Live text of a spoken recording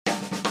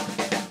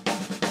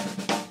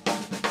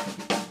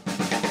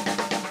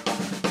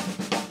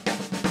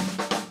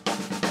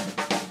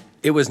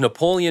It was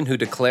Napoleon who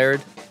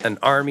declared, "An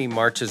army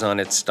marches on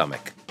its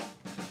stomach."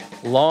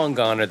 Long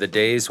gone are the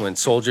days when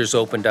soldiers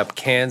opened up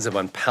cans of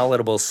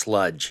unpalatable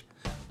sludge,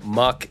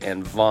 muck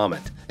and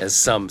vomit, as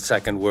some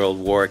Second World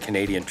War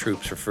Canadian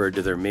troops referred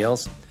to their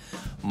meals.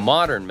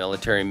 Modern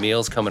military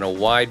meals come in a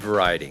wide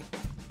variety.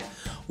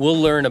 We'll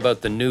learn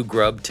about the new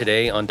grub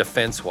today on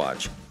Defense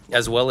Watch,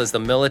 as well as the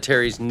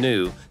military's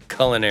new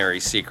culinary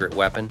secret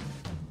weapon,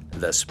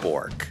 the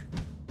spork.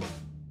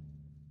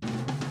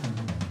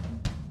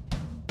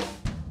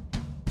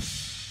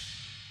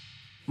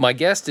 My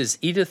guest is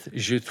Edith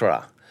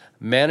Jutra,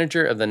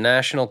 manager of the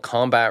National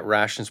Combat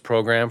Rations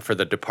Program for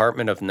the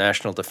Department of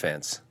National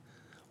Defense.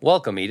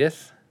 Welcome,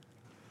 Edith.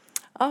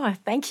 Oh,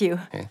 thank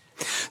you. Okay.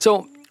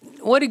 So,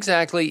 what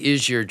exactly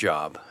is your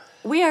job?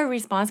 We are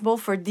responsible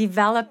for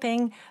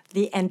developing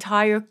the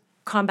entire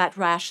combat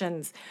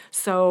rations.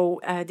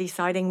 So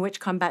deciding which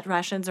combat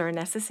rations are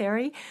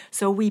necessary.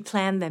 So we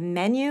plan the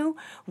menu,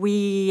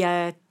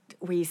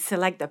 we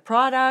select the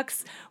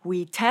products,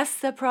 we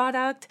test the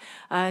product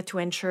to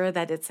ensure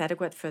that it's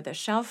adequate for the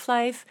shelf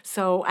life.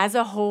 So as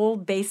a whole,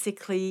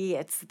 basically,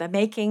 it's the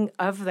making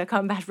of the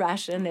combat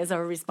ration is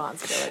our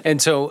responsibility.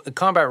 And so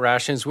combat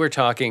rations, we're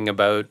talking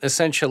about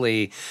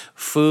essentially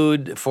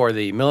food for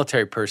the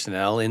military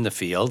personnel in the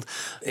field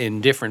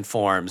in different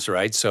forms,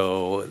 right?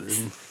 So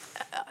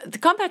the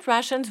combat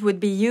rations would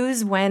be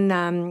used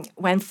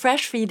when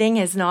fresh feeding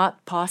is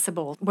not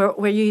possible,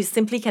 where you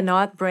simply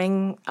cannot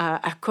bring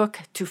a cook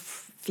to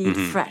feed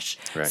fresh.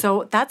 Right.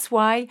 So that's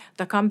why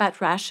the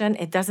combat ration,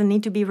 it doesn't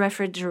need to be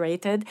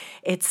refrigerated.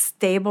 It's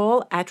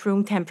stable at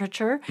room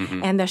temperature,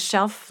 and the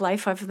shelf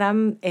life of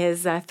them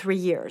is 3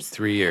 years.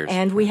 3 years.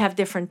 And we have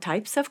different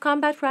types of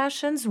combat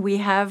rations. We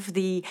have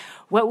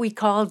what we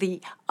call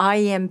the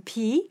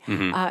IMP.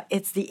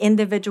 It's the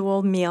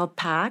individual meal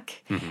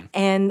pack.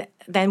 And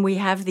then we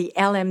have the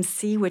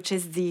LMC, which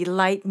is the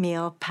light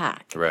meal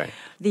pack. Right.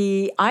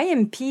 The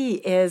IMP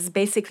is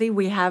basically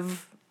we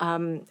have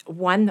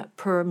one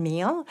per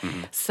meal.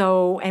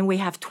 So, and we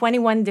have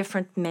 21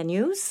 different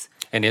menus.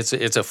 And it's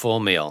a full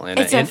meal,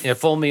 a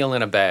full meal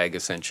in a bag,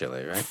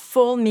 essentially, right?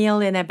 Full meal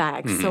in a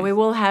bag. So it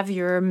will have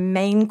your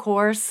main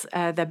course,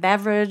 the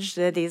beverage,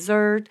 the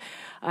dessert,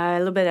 a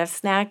little bit of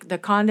snack, the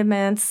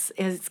condiments.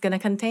 It's going to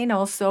contain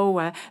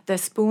also the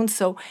spoon.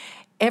 So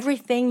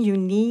everything you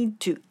need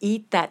to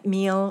eat that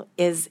meal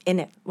is in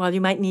it. Well, you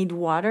might need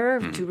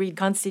water to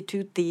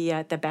reconstitute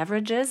the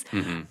beverages,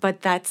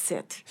 but that's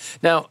it.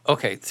 Now,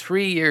 okay,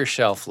 3-year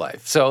shelf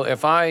life. So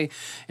if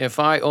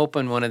I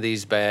open one of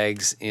these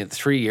bags in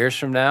 3 years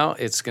from now,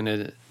 it's going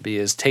to be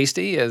as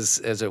tasty as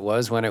it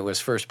was when it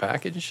was first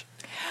packaged?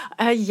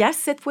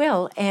 Yes, it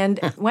will. And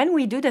when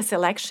we do the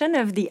selection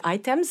of the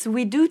items,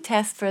 we do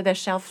test for the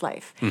shelf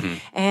life.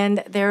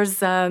 And there's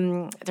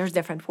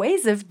different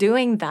ways of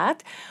doing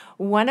that.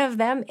 One of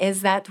them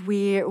is that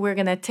we're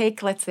going to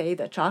take, let's say,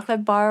 the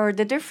chocolate bar or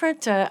the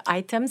different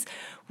items.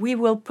 We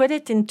will put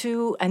it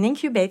into an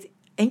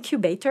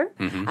incubator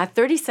at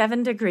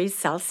 37 degrees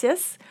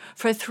Celsius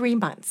for 3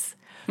 months.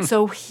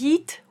 So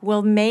heat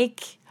will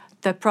make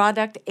the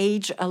product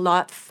age a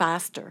lot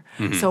faster.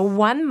 So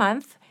 1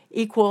 month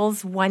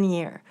equals 1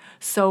 year.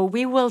 So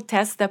we will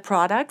test the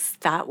products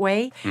that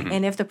way.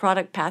 And if the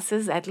product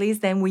passes, at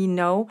least then we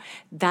know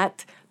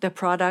that the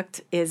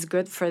product is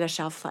good for the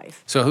shelf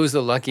life. So who's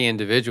the lucky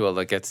individual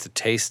that gets to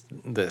taste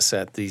this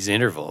at these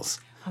intervals?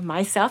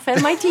 Myself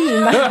and my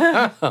team.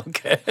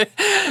 Okay.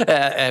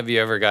 Have you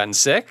ever gotten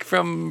sick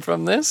from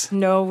this?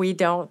 No, we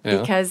don't. Yeah.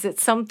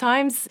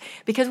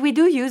 Because we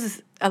do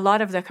use a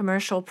lot of the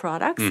commercial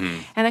products,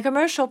 and the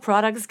commercial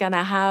product is going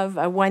to have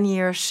a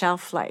 1-year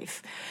shelf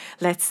life,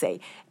 let's say.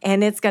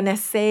 And it's going to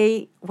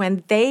say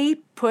when they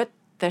put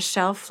the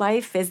shelf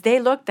life is they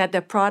look that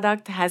the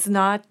product has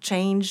not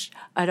changed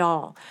at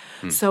all.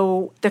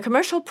 So the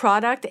commercial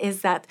product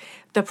is that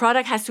the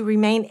product has to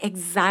remain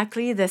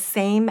exactly the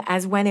same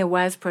as when it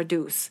was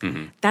produced.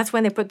 That's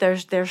when they put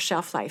their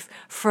shelf life.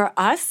 For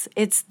us,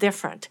 it's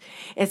different.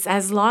 It's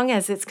as long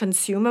as it's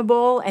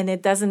consumable and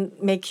it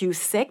doesn't make you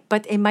sick,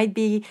 but it might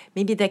be,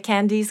 maybe the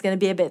candy is going to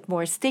be a bit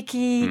more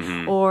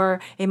sticky,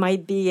 or it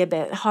might be a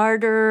bit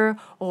harder,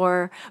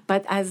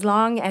 but as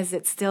long as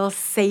it's still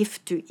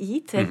safe to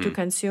eat and to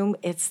consume,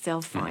 it's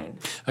still fine.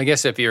 I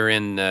guess if you're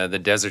in the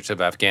deserts of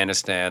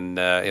Afghanistan,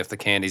 if the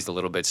candy's a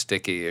little bit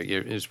sticky,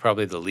 it's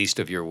probably the least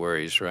of your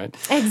worries, right?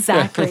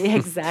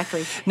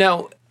 Exactly.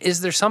 Now,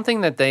 is there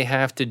something that they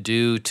have to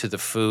do to the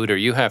food, or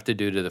you have to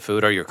do to the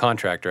food, or your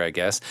contractor, I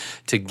guess,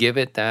 to give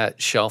it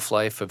that shelf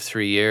life of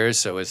 3 years?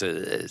 So is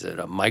it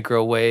a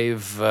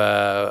microwave,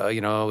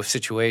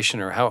 situation,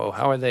 or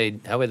how are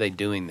they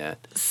doing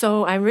that?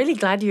 So I'm really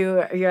glad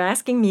you're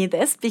asking me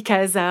this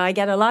because I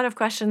get a lot of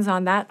questions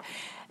on that.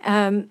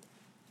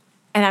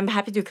 And I'm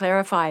happy to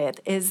clarify it,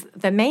 is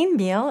the main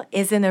meal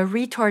is in a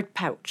retort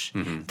pouch.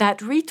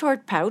 That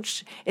retort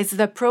pouch is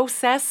the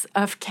process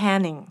of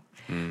canning.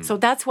 So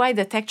that's why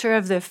the texture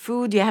of the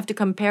food, you have to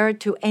compare it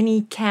to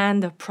any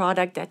canned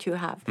product that you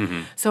have.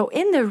 So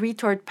in the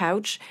retort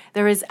pouch,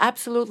 there is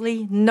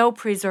absolutely no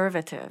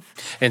preservative.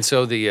 And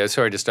so the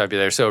sorry to stop you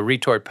there. So a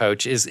retort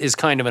pouch is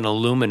kind of an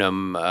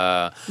aluminum.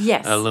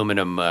 Yes.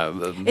 Aluminum.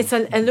 It's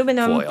an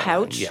aluminum foil.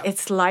 pouch. Yeah.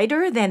 It's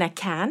lighter than a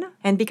can.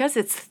 And because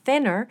it's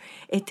thinner,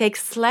 it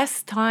takes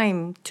less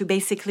time to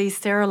basically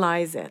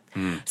sterilize it.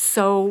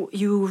 So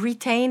you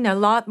retain a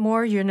lot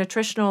more your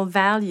nutritional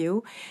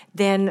value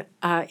than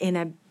in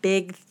a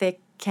big, thick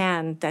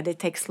can that it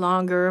takes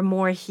longer,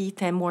 more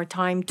heat, and more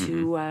time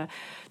to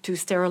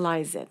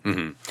sterilize it.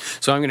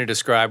 So I'm going to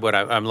describe what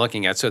I'm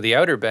looking at. So the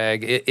outer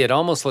bag, it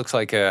almost looks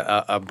like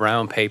a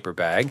brown paper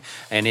bag,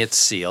 and it's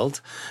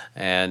sealed.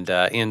 And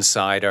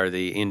inside are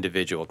the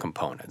individual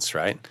components,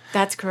 right?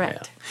 That's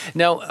correct. Yeah.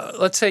 Now,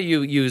 let's say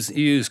you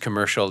use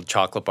commercial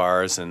chocolate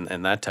bars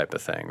and that type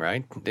of thing,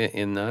 right?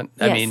 In that,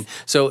 I Yes. mean,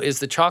 so is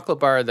the chocolate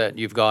bar that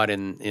you've got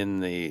in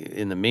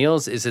the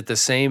meals? Is it the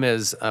same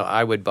as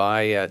I would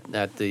buy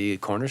at the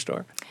corner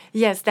store?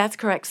 Yes, that's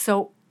correct.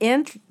 So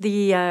in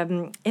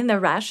the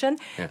ration,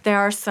 there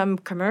are some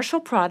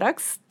commercial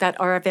products that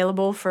are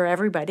available for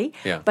everybody,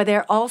 but there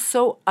are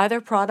also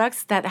other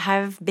products that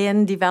have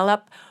been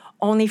developed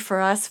only for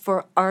us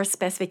for our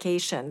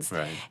specifications.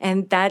 Right.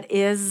 And that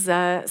is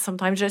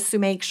sometimes just to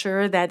make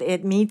sure that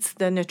it meets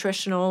the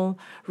nutritional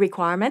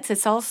requirements.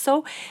 It's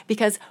also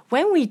because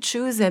when we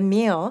choose a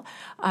meal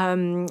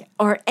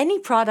or any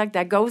product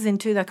that goes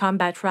into the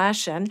combat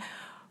ration,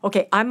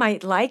 okay, I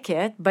might like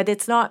it, but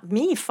it's not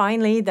me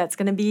finally that's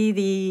going to be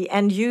the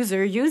end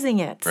user using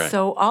it. Right.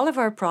 So all of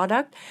our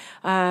product,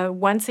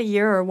 once a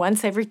year or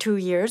once every 2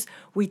 years,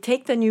 we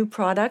take the new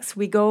products,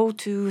 we go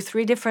to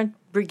 3 different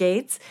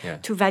brigades,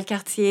 to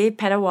Valcartier,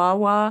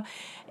 Petawawa,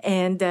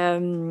 and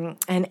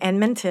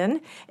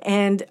Edmonton,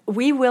 and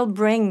we will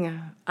bring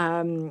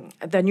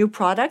the new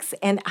products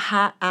and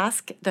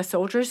ask the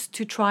soldiers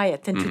to try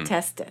it and to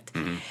test it.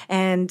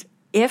 And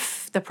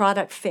if the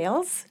product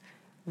fails,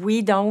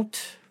 we don't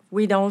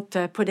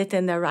put it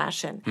in the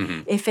ration.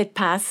 If it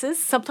passes,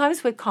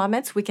 sometimes with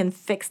comments, we can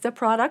fix the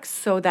product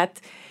so that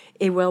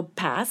it will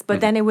pass, but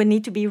then it would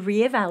need to be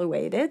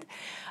reevaluated.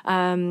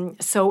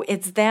 So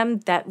it's them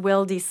that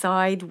will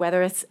decide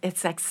whether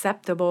it's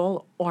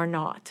acceptable or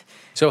not.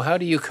 So how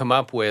do you come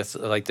up with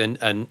like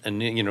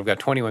we've got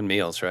 21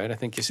 meals, right? I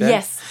think you said.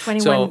 Yes,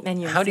 21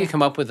 menus. So how do you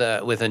come up with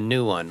a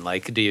new one?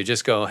 Like, do you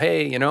just go,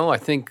 hey, I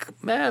think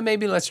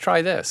maybe let's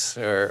try this,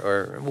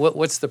 or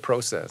what's the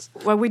process?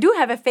 Well, we do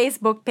have a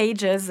Facebook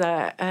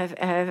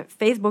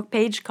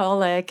page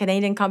called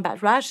Canadian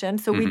Combat Ration,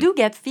 so we do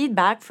get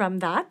feedback from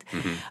that,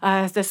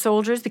 the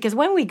soldiers, because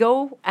when we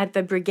go at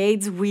the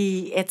brigades,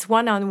 it's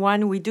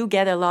one-on-one. We do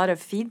get a lot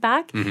of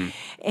feedback,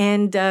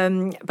 and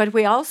but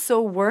we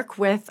also work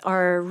with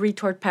our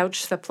retort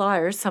pouch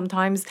suppliers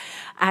sometimes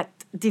at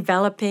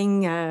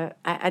developing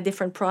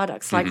different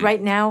products. Like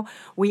right now,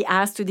 we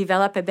asked to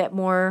develop a bit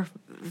more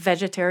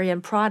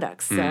vegetarian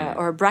products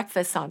or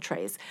breakfast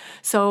entrees.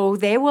 So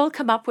they will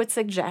come up with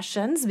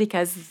suggestions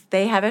because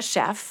they have a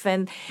chef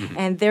and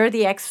they're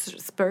the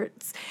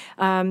experts.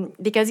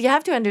 Because you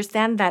have to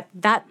understand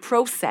that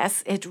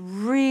process, it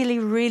really,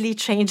 really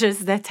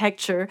changes the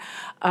texture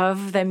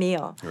of the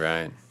meal.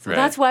 Right. So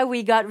that's why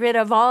we got rid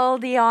of all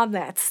the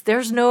omelets.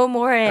 There's no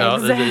more eggs. Oh,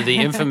 the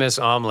infamous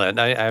omelet.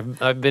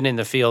 I've been in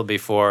the field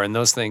before, and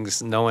those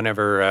things, no one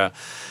ever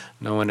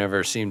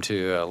seemed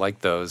to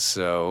like those.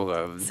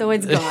 So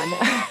it's gone.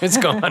 It's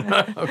gone.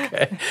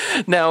 Okay.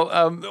 Now,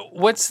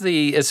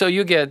 so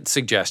you get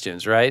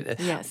suggestions, right?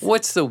 Yes.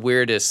 What's the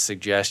weirdest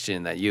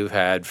suggestion that you've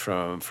had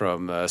from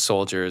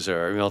soldiers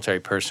or military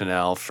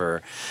personnel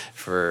for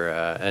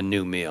a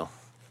new meal?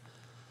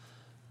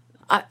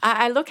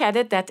 I look at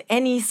it that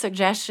any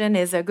suggestion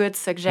is a good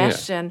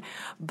suggestion,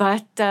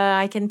 but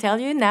I can tell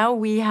you now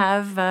we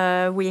have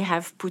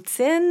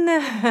poutine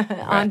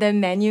on the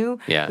menu.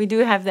 Yeah. We do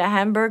have the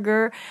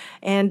hamburger,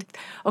 and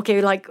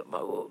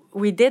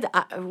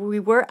we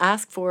were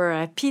asked for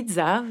a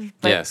pizza,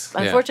 but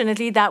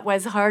unfortunately that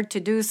was hard to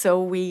do, so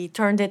we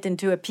turned it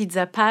into a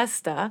pizza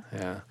pasta.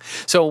 Yeah.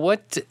 So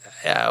what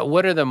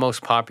are the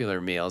most popular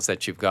meals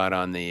that you've got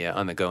on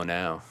the go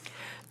now?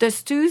 The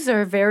stews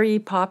are very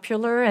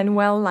popular and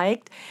well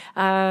liked.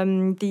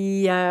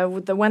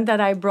 The one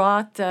that I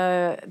brought,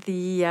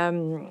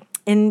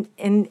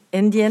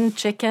 Indian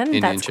chicken,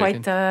 that's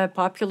quite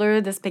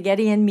popular. The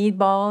spaghetti and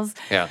meatballs.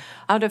 Yeah.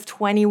 Out of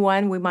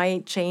 21, we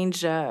might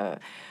change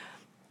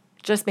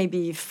just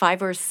maybe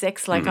 5 or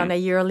 6, on a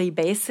yearly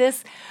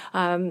basis.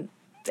 And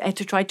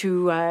to try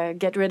to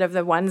get rid of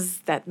the ones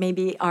that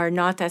maybe are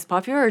not as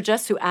popular, or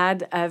just to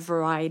add a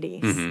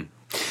variety.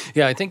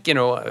 Yeah, I think,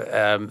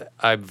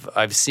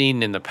 I've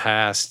seen in the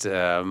past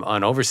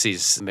on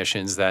overseas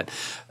missions that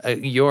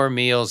your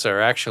meals are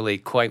actually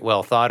quite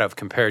well thought of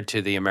compared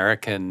to the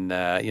American,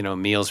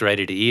 meals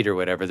ready to eat or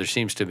whatever. There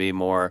seems to be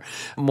more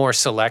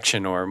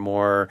selection or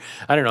more,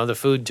 I don't know, the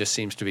food just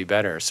seems to be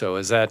better. So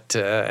is that,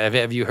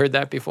 have you heard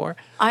that before?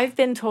 I've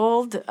been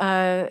told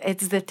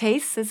it's the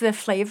taste, it's the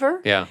flavor.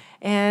 Yeah.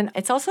 And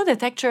it's also the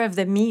texture of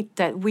the meat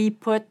that we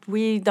put.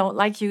 We don't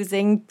like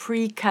using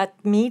pre-cut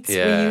meats. We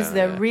use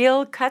the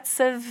real cuts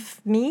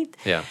of meat.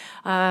 Yeah.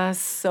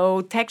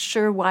 So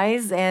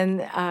texture-wise,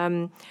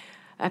 and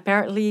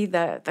apparently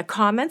the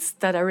comments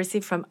that I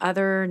received from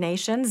other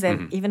nations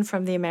and even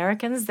from the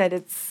Americans that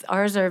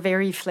ours are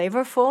very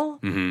flavorful.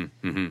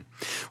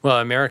 Well,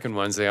 American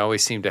ones, they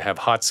always seem to have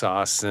hot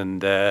sauce,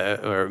 and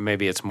or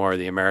maybe it's more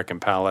the American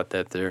palate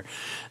that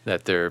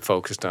they're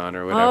focused on,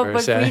 or whatever. Oh,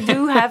 but we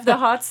do have the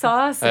hot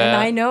sauce, and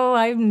I know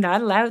I'm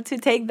not allowed to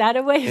take that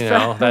away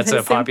from. That's a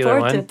it's popular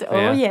important.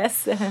 one. Oh,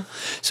 yes.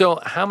 So,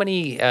 how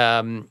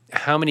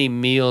many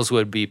meals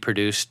would be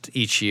produced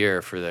each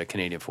year for the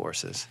Canadian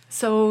Forces?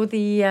 So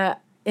the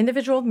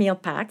individual meal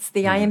packs,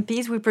 the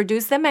IMPs, we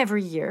produce them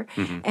every year,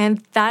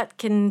 and that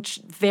can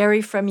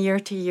vary from year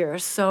to year.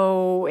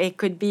 So it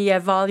could be a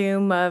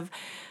volume of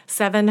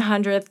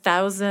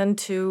 700,000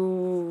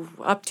 to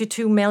up to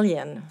 2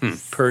 million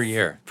Per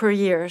year. per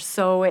year.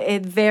 So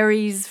it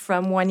varies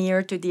from one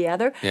year to the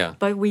other. Yeah.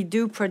 But we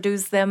do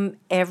produce them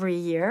every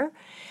year,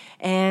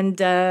 and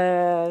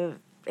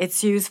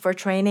it's used for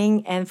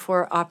training and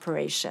for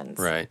operations.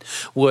 Right.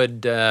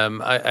 Would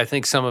I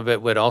think some of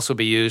it would also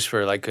be used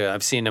for, like,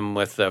 I've seen them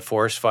with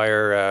forest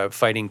fire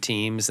fighting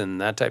teams and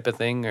that type of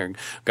thing, or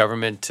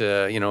government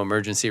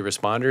emergency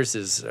responders.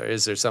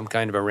 Is there some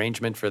kind of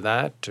arrangement for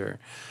that, or?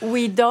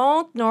 We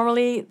don't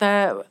normally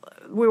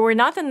we're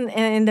not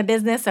in the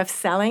business of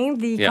selling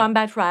the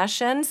combat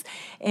rations,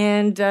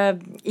 and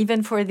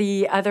even for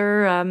the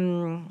other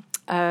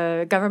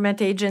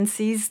government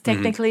agencies,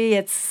 technically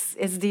it's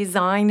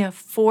designed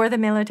for the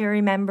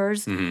military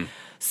members.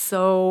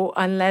 So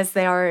unless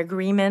there are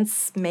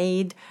agreements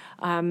made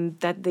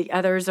that the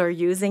others are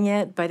using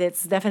it, but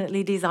it's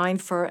definitely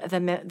designed for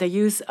the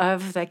use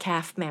of the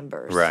CAF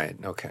members. Right.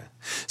 Okay.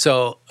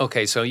 So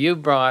you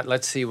brought.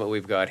 Let's see what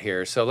we've got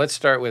here. So let's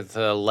start with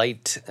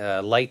light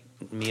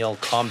meal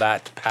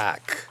combat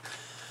pack.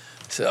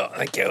 So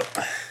thank you.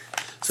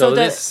 So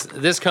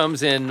this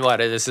comes in what?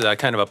 This is a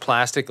kind of a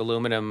plastic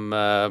aluminum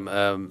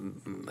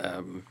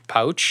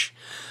pouch,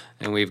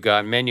 and we've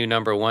got menu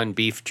number 1,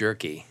 beef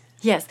jerky.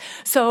 Yes.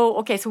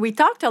 So we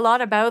talked a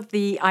lot about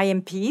the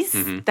IMPs,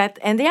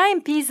 and the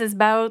IMPs is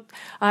about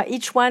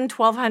each one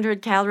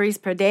 1,200 calories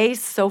per day.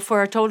 So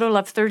for a total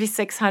of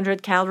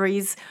 3,600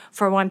 calories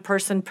for one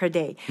person per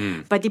day.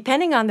 But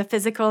depending on the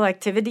physical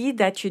activity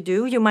that you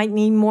do, you might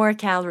need more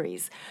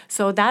calories.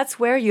 So that's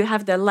where you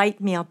have the light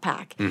meal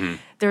pack.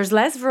 There's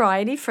less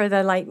variety for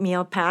the light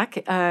meal pack.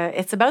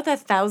 It's about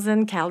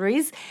 1,000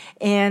 calories,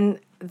 and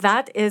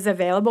that is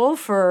available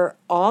for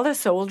all the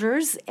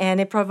soldiers, and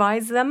it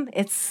provides them,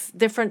 it's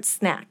different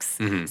snacks.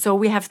 So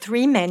we have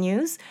 3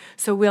 menus.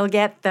 So we'll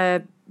get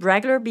the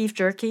regular beef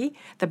jerky,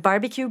 the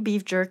barbecue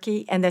beef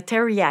jerky, and the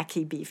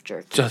teriyaki beef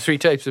jerky. So 3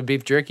 types of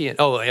beef jerky? And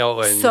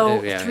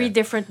 3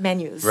 different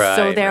menus. Right,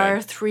 so there are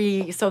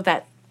 3, so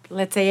that,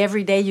 let's say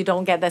every day you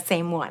don't get the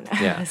same one.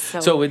 Yeah.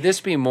 So would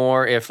this be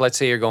more if, let's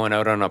say, you're going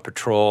out on a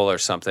patrol or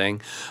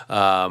something,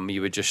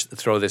 you would just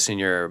throw this in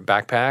your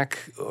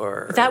backpack,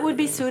 or? That would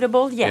be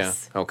suitable,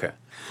 yes. Yeah. Okay.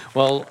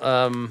 Well,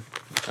 I'm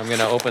going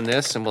to open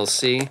this and we'll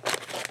see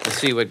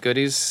what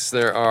goodies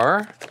there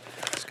are.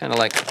 It's kind of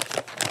like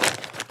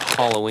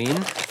Halloween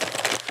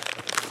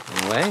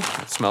in a way.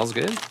 It smells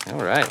good.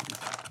 All right.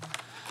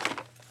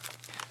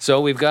 So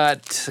we've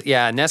got,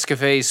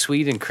 Nescafe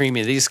Sweet and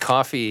Creamy. These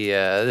coffee,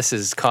 this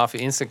is coffee,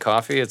 instant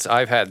coffee.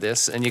 I've had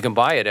this, and you can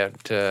buy it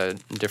at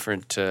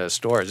different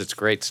stores. It's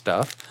great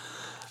stuff.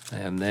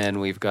 And then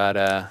we've got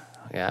a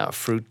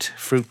fruit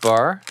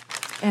bar.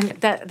 And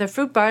the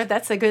fruit bar,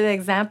 that's a good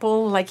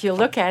example. Like you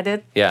look at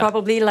it,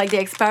 probably like the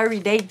expiry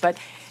date, but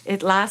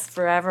it lasts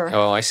forever.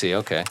 Oh, I see.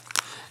 Okay.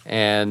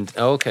 And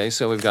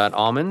so we've got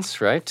almonds,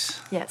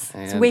 right? Yes.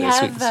 And so we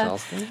have,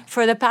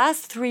 for the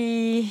past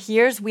 3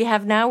 years, we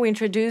have now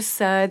introduced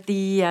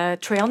the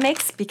trail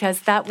mix, because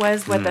that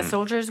was what the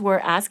soldiers were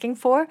asking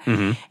for.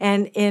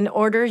 And in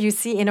order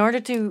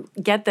to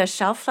get the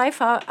shelf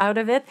life out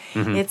of it,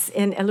 it's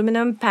in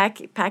aluminum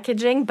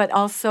packaging, but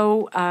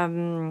also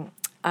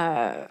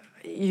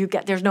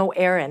there's no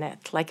air in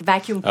it, like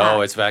vacuum packed.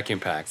 Oh, it's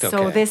vacuum packed. Okay.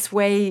 So this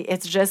way,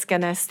 it's just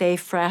gonna stay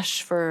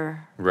fresh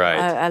for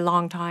a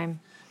long time.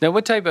 Now,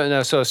 what type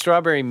of so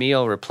strawberry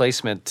meal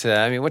replacement?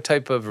 What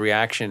type of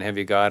reaction have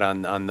you got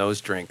on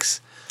those drinks?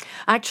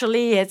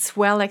 Actually, it's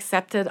well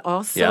accepted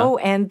also,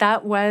 and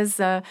that was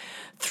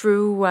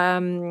through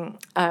when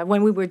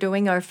we were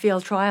doing our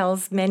field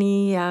trials.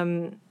 Many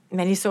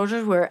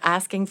soldiers were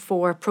asking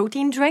for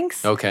protein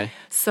drinks. Okay.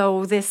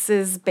 So this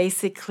is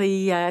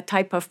basically a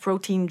type of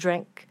protein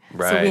drink.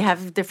 Right. So we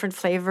have different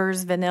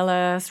flavors: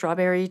 vanilla,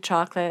 strawberry,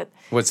 chocolate.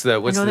 What's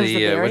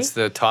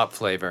the top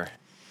flavor?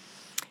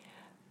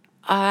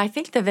 I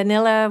think the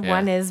vanilla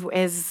one is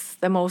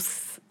the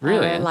most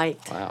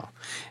liked. Wow.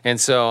 And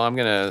so I'm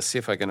going to see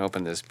if I can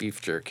open this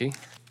beef jerky.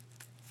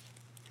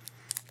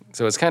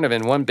 So it's kind of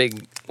in one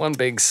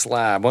big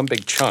slab, one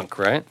big chunk,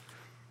 right?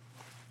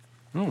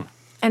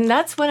 And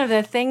that's one of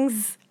the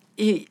things,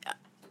 the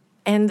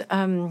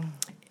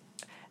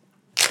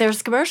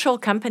there's commercial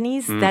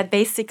companies that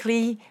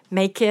basically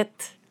make it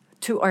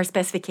to our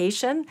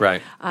specification.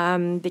 Right.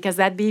 Because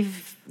that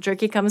beef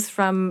jerky comes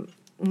from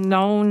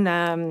known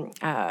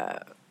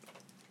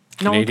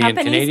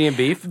companies. Canadian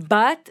beef?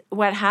 But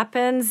what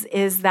happens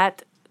is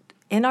that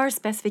in our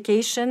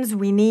specifications,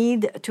 we need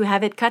to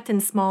have it cut in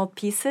small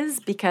pieces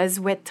because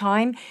with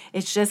time,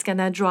 it's just going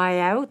to dry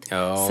out.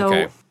 Oh, okay. So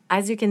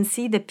as you can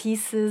see, the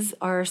pieces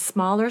are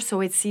smaller,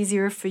 so it's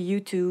easier for you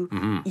to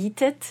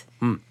eat it.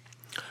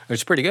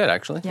 It's pretty good,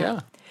 actually.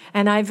 Yeah.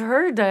 And I've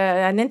heard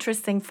an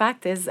interesting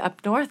fact is up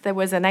north there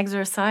was an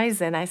exercise,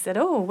 and I said,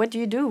 "Oh, what do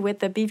you do with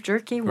the beef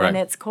jerky when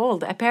Right. it's cold?"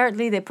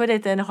 Apparently, they put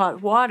it in hot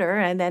water,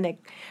 and then it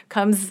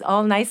comes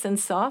all nice and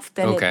soft,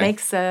 and Okay. it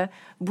makes a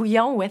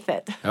bouillon with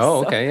it.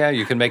 Oh, So, okay. Yeah,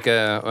 you can make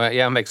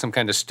make some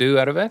kind of stew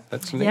out of it.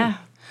 That's neat. Yeah.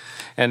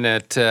 And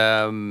that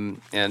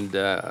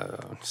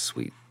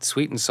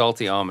sweet and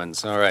salty almonds.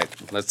 All right,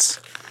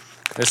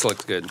 this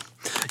looks good.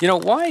 You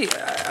know why?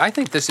 I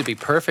think this would be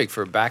perfect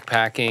for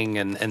backpacking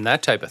and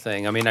that type of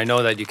thing. I mean, I know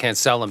that you can't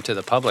sell them to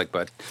the public,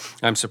 but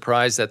I'm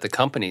surprised that the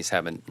companies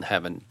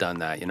haven't done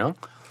that. You know?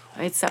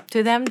 It's up to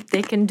them.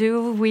 They can do.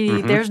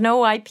 There's no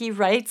IP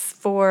rights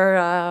for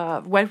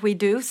what we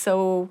do. So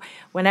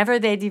whenever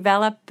they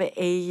develop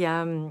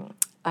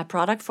a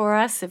product for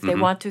us, if they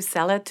want to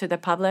sell it to the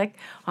public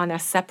on a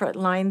separate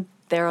line,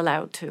 they're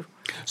allowed to.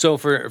 So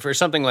for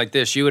something like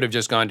this, you would have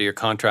just gone to your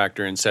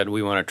contractor and said,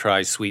 "We want to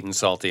try sweet and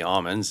salty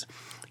almonds.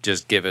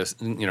 Just give us,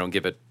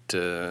 give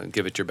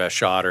it your best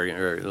shot, or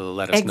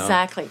let us know."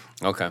 Exactly.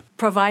 Okay.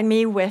 Provide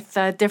me with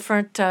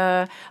different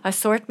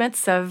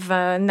assortments of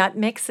nut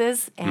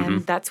mixes,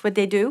 and that's what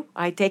they do.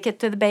 I take it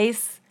to the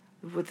base.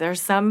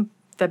 There's some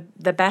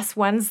the best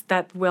ones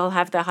that will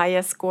have the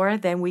highest score.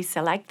 Then we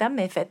select them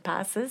if it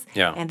passes,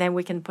 Yeah. and then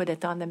we can put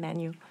it on the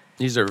menu.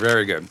 These are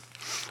very good.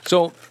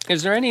 So,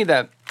 is there any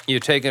that you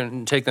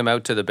take them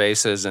out to the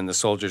bases and the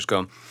soldiers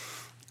go,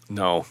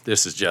 "No,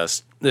 this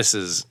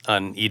is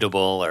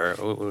uneatable,"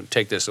 or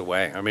 "Take this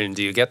away"? I mean,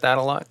 do you get that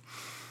a lot?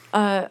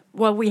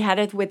 Well, we had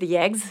it with the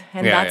eggs,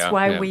 and Yeah, that's yeah,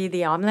 why yeah.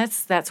 the omelets.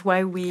 That's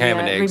why we Ham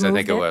and eggs, I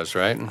removed think it was,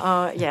 right?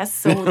 Yes,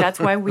 so that's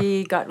why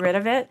we got rid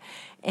of it.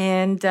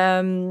 And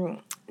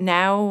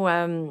now,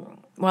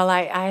 well,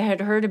 I had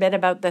heard a bit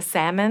about the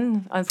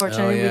salmon.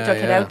 Unfortunately, we yeah, took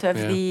it yeah, out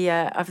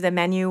of the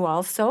menu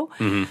also.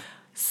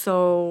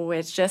 So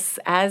it's just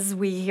as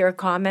we hear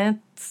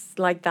comments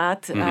like that,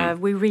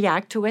 we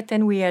react to it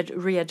and we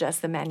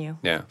readjust the menu.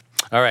 Yeah.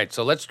 All right.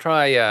 So let's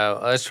try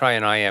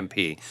an IMP,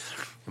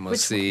 and we'll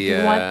see.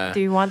 Do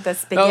you want the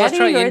spaghetti? No, let's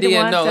try or do you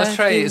Indian. want No, let's the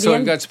try. So Indian?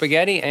 we've got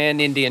spaghetti and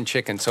Indian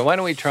chicken. So why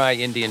don't we try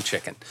Indian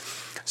chicken?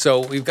 So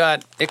we've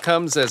got. It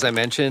comes, as I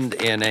mentioned,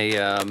 in a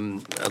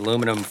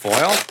aluminum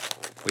foil.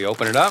 We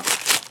open it up.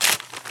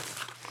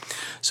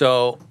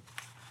 So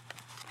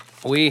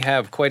we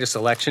have quite a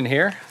selection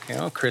here. You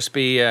know,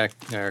 crispy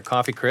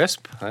coffee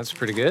crisp. That's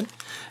pretty good,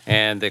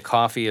 and the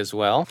coffee as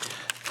well.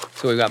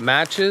 So we've got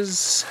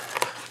matches.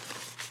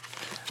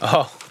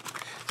 Oh,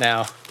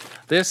 now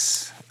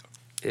this,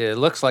 it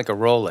looks like a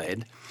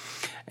Rolade,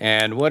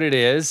 and what it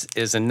is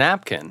a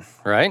napkin,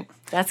 right?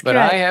 That's But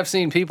correct. I have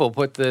seen people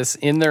put this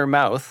in their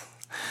mouth.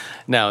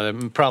 Now,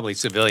 probably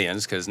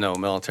civilians, because no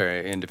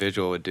military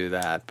individual would do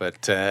that.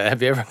 But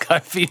have you ever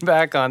got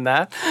feedback on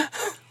that?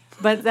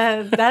 But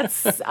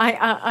that's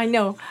I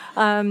know,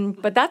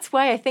 but that's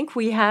why I think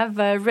we have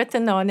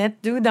written on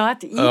it: "Do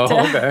not eat." Oh,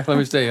 okay. Let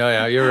me see. Oh,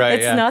 yeah, you're right.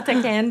 It's yeah. not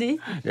a candy.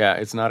 Yeah,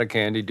 it's not a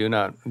candy. Do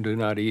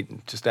not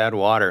eat. Just add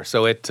water.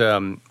 So it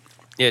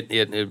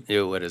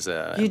what is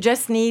a You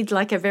just need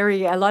like a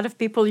lot of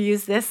people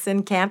use this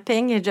in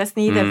camping. You just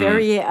need a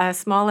very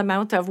small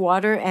amount of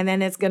water, and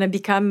then it's going to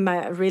become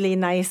a really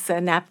nice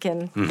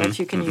napkin that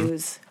you can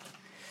use.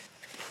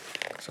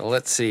 So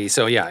let's see.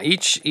 So yeah,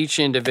 each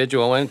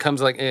individual one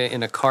comes like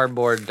in a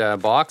cardboard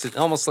box. It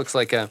almost looks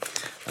like a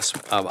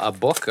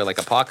book, or like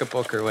a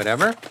pocketbook or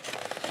whatever.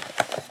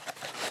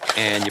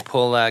 And you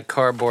pull that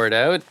cardboard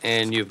out,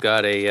 and you've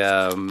got a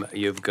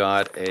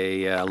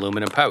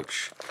aluminum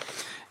pouch.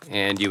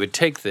 And you would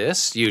take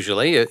this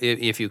usually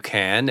if you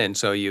can, and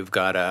so you've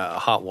got a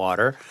hot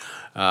water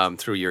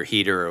through your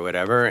heater or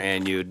whatever,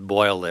 and you'd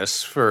boil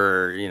this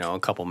for a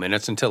couple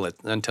minutes until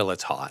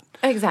it's hot.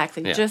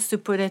 Exactly. Yeah. Just to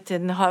put it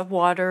in hot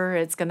water,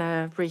 it's going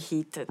to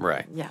reheat it.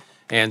 Right. Yeah.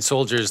 And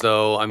soldiers,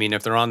 though, I mean,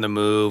 if they're on the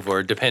move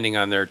or depending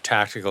on their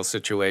tactical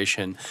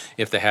situation,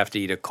 if they have to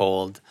eat it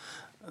cold,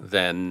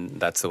 then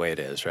that's the way it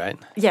is, right?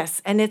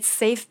 Yes, and it's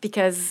safe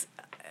because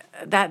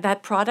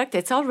that product,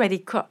 it's already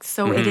cooked,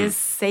 so it is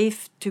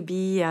safe to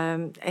be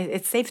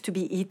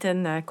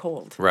eaten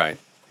cold. Right.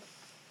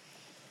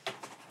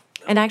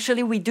 And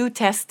actually, we do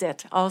test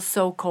it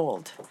also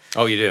cold.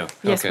 Oh, you do?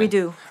 Yes, Okay. we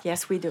do.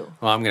 Yes, we do.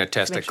 Well, I'm going to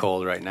test Make it sure.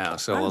 cold right now,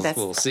 so that's-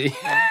 we'll see.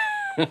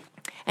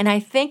 And I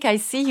think I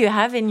see you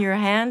have in your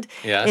hand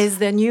Yes. is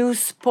the new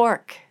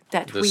spork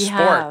that The we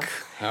spork. have.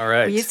 All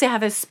right. We used to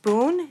have a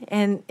spoon,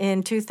 and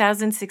in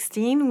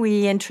 2016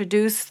 we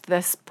introduced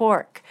the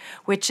spork,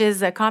 which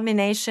is a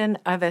combination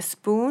of a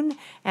spoon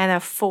and a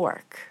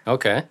fork.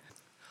 Okay.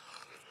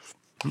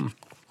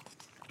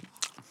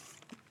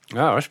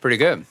 Oh, that's pretty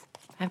good.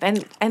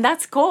 And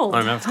that's cold. I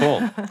mean, that's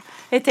cool.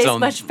 It tastes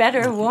much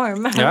better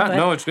warm. Yeah, but-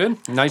 no, it's good.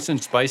 Nice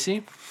and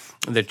spicy.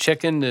 The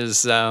chicken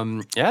is,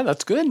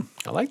 that's good.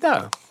 I like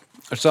that.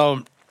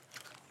 So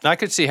I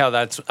could see how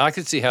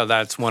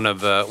that's one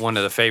of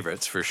the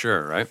favorites for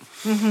sure, right?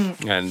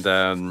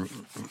 Mm-hmm.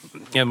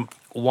 And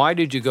why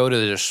did you go to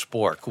the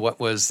spork? What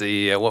was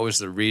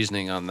the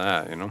reasoning on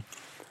that? You know.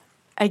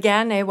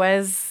 Again, it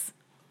was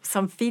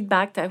some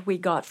feedback that we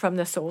got from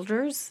the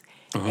soldiers,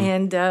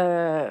 and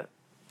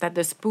that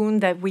the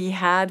spoon that we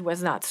had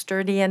was not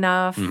sturdy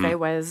enough. It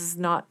was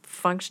not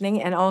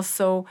functioning, and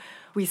also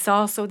we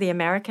saw the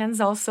Americans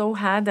also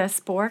had a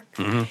spork,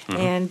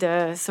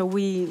 and so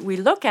we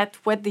look at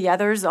what the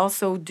others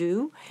also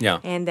do,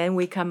 and then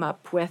we come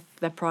up with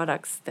the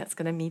products that's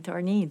going to meet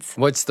our needs.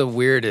 What's the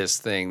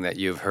weirdest thing that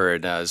you've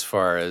heard as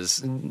far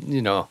as,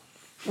 you know?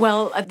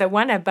 Well, the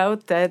one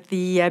about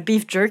the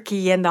beef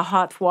jerky in the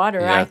hot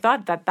water, I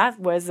thought that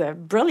was a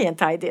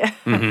brilliant idea,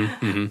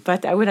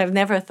 but I would have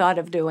never thought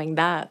of doing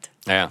that.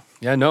 Yeah,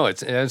 no,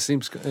 it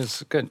seems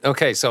it's good.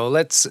 Okay, so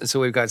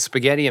we've got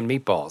spaghetti and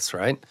meatballs,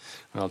 right?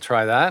 I'll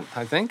try that,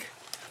 I think.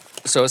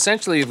 So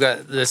essentially, you've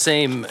got the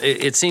same.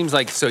 It seems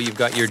like you've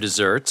got your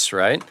desserts,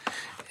 right?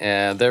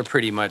 And they're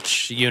pretty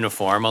much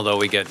uniform, although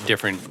we get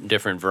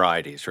different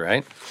varieties,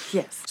 right?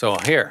 Yes. So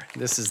here,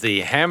 this is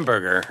the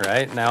hamburger,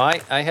 right? Now,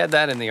 I had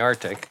that in the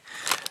Arctic.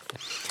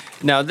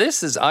 Now,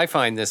 I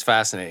find this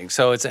fascinating.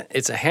 So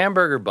it's a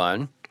hamburger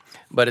bun,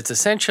 but it's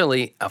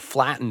essentially a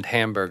flattened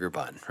hamburger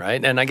bun,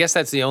 right? And I guess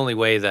that's the only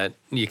way that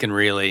you can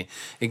really,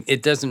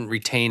 it doesn't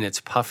retain its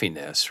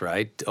puffiness,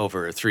 right,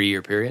 over a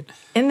 3-year period.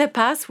 In the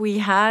past, we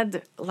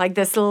had like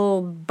this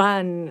little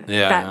bun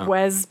that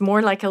was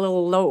more like a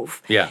little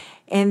loaf. Yeah.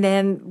 And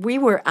then we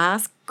were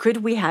asked,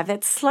 could we have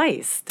it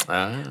sliced?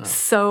 Ah.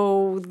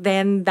 So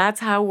then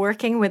that's how,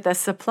 working with a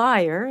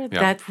supplier,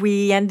 that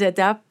we ended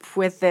up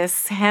with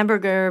this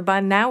hamburger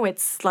bun. Now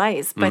it's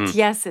sliced, but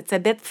yes, it's a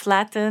bit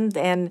flattened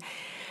and...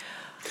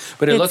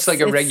 But it looks like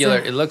a regular.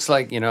 It looks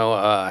like,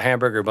 a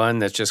hamburger bun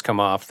that's just come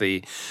off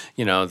the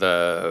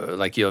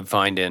like you'll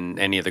find in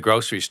any of the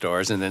grocery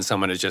stores, and then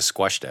someone has just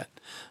squashed it.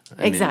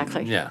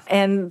 Exactly. Yeah.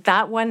 And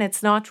that one,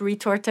 it's not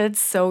retorted,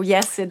 so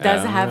yes, it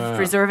does have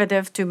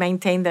preservative to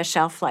maintain the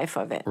shelf life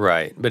of it.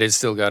 Right, but it's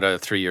still got a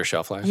 3-year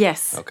shelf life.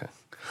 Yes. Okay.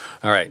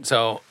 All right.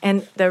 So.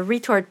 And the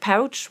retort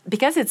pouch,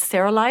 because it's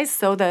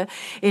sterilized,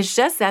 it's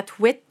just that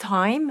with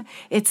time,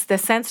 it's the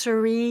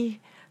sensory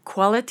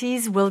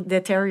qualities will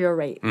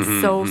deteriorate.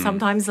 So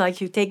sometimes,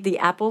 like, you take the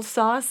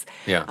applesauce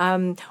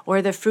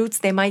or the fruits,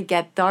 they might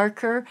get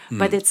darker,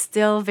 but it's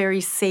still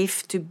very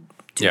safe to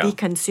be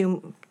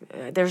consumed.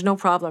 There's no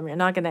problem. You're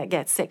not going to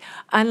get sick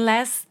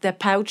unless the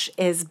pouch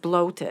is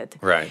bloated.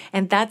 Right.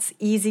 And that's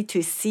easy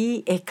to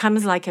see. It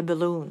comes like a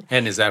balloon.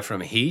 And is that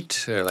from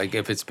heat? Or like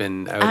if it's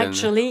been out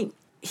Actually,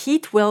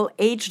 heat will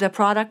age the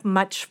product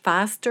much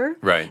faster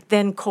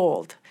than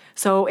cold.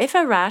 So if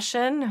a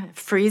ration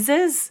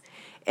freezes,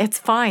 it's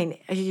fine.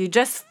 You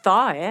just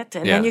thaw it,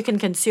 and then you can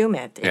consume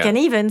it. It can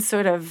even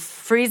sort of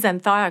freeze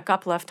and thaw a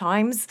couple of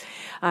times,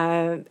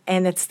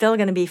 and it's still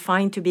going to be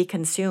fine to be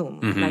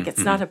consumed. Like,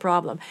 it's not a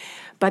problem.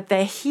 But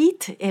the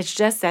heat, it's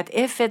just that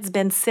if it's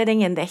been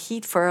sitting in the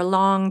heat for a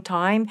long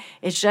time,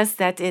 it's just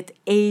that it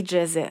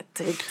ages it.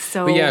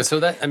 So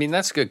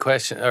that's a good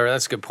question, or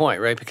that's a good point,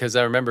 right? Because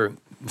I remember...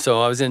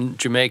 So I was in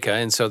Jamaica,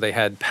 and so they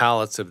had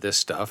pallets of this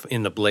stuff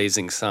in the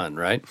blazing sun,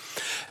 right?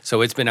 So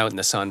it's been out in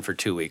the sun for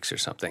 2 weeks or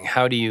something.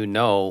 How do you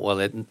know? Well,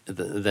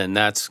 then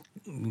that's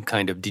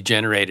kind of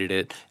degenerated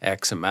it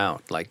X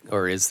amount. Like,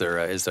 or is there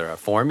a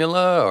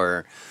formula,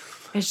 or?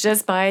 It's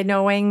just by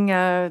knowing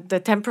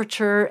the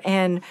temperature,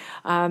 and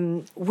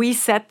we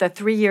set the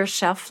 3-year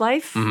shelf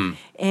life.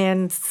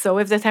 And so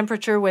if the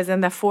temperature was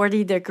in the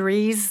 40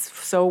 degrees,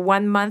 so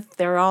 1 month,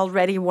 they're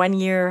already 1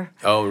 year.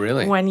 Oh,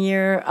 really? 1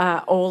 year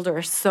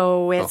older.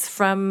 So it's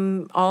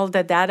from all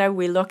the data,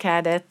 we look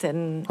at it,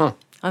 and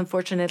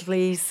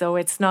unfortunately, so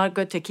it's not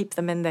good to keep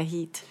them in the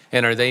heat.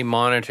 And are they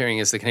monitoring?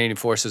 Is the Canadian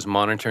Forces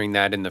monitoring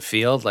that in the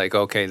field? Like,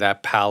 okay,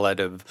 that pallet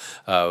of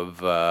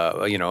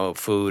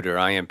food or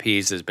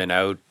IMPs has been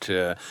out,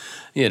 for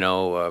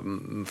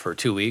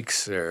 2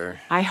 weeks, or.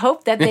 I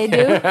hope that they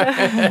do.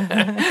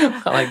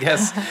 Well, I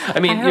guess.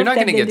 I mean, you're not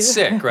going to get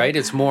sick, right?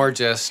 It's more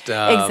just.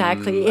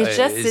 Exactly. It's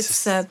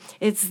just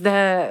it's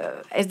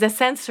the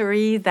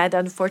sensory that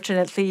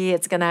unfortunately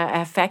it's going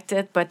to affect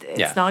it, but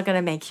it's not going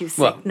to make you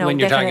sick. Well, no, when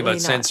you're talking about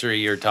not.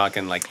 sensory, you're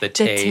talking like the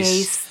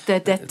taste,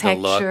 the texture.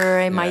 Look.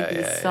 It might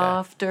be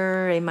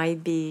softer. It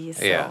might be.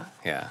 So.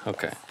 Yeah.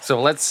 Okay. So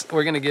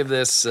we're going to give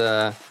this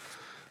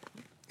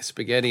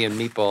spaghetti and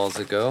meatballs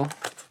a go.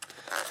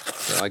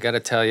 So I got to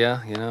tell you,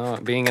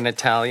 being an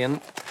Italian,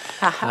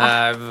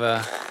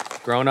 I've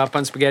grown up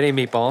on spaghetti and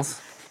meatballs.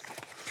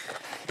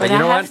 But you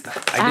know what?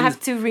 I have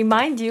to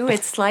remind you,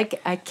 it's like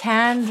a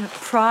canned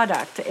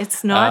product.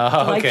 It's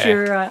not like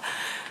your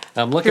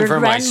I'm looking for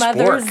my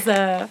grandmother's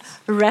spork.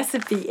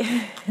 Recipe.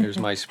 Here's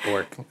my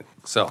spork.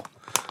 So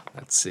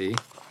let's see.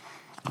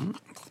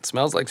 It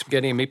smells like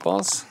spaghetti and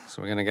meatballs.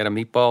 So we're going to get a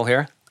meatball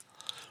here.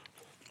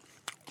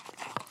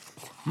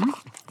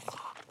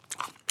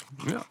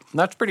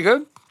 That's pretty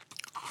good.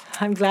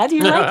 I'm glad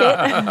you like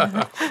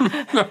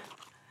it.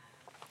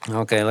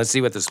 Okay, let's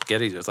see what the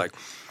spaghetti is like.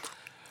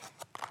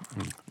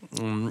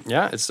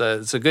 Yeah, it's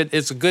a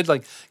good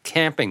like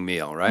camping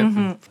meal, right?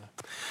 Mm-hmm.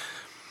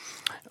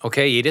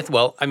 Okay, Edith.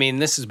 Well, I mean,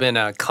 this has been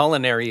a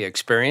culinary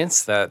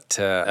experience that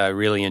I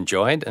really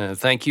enjoyed.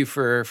 Thank you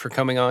for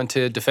coming on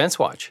to Defense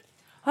Watch.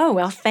 Oh,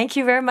 well, thank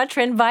you very much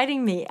for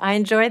inviting me. I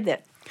enjoyed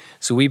it.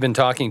 So we've been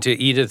talking to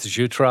Edith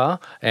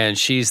Jutras, and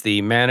she's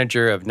the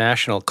manager of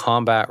National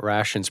Combat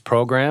Rations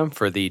Program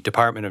for the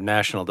Department of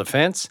National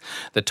Defense.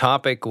 The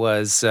topic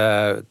was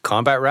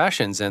combat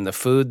rations and the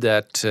food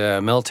that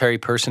military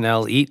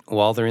personnel eat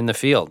while they're in the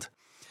field.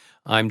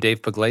 I'm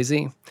Dave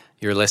Pugliese.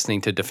 You're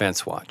listening to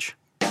Defense Watch.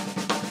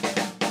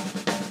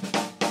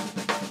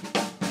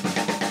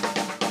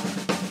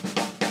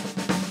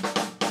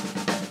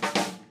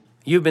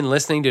 You've been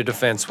listening to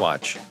Defense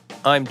Watch.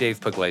 I'm Dave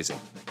Pugliese.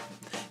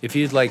 If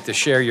you'd like to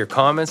share your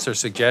comments or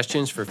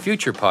suggestions for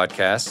future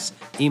podcasts,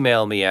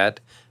 email me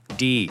at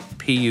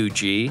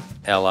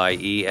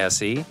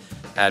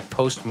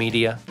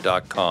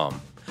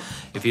dpugliese@postmedia.com.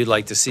 If you'd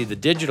like to see the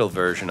digital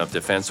version of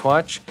Defense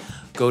Watch,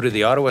 go to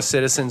the Ottawa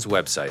Citizen's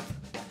website.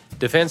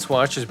 Defense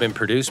Watch has been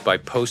produced by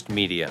Post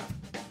Media.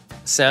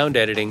 Sound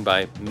editing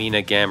by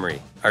Mina Gamry.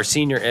 Our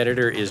senior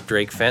editor is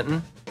Drake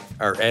Fenton.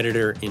 Our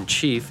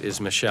editor-in-chief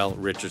is Michelle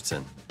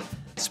Richardson.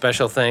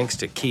 Special thanks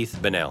to Keith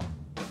Bennell.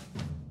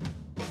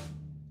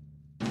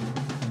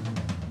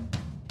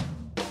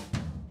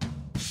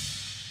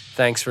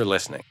 Thanks for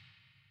listening.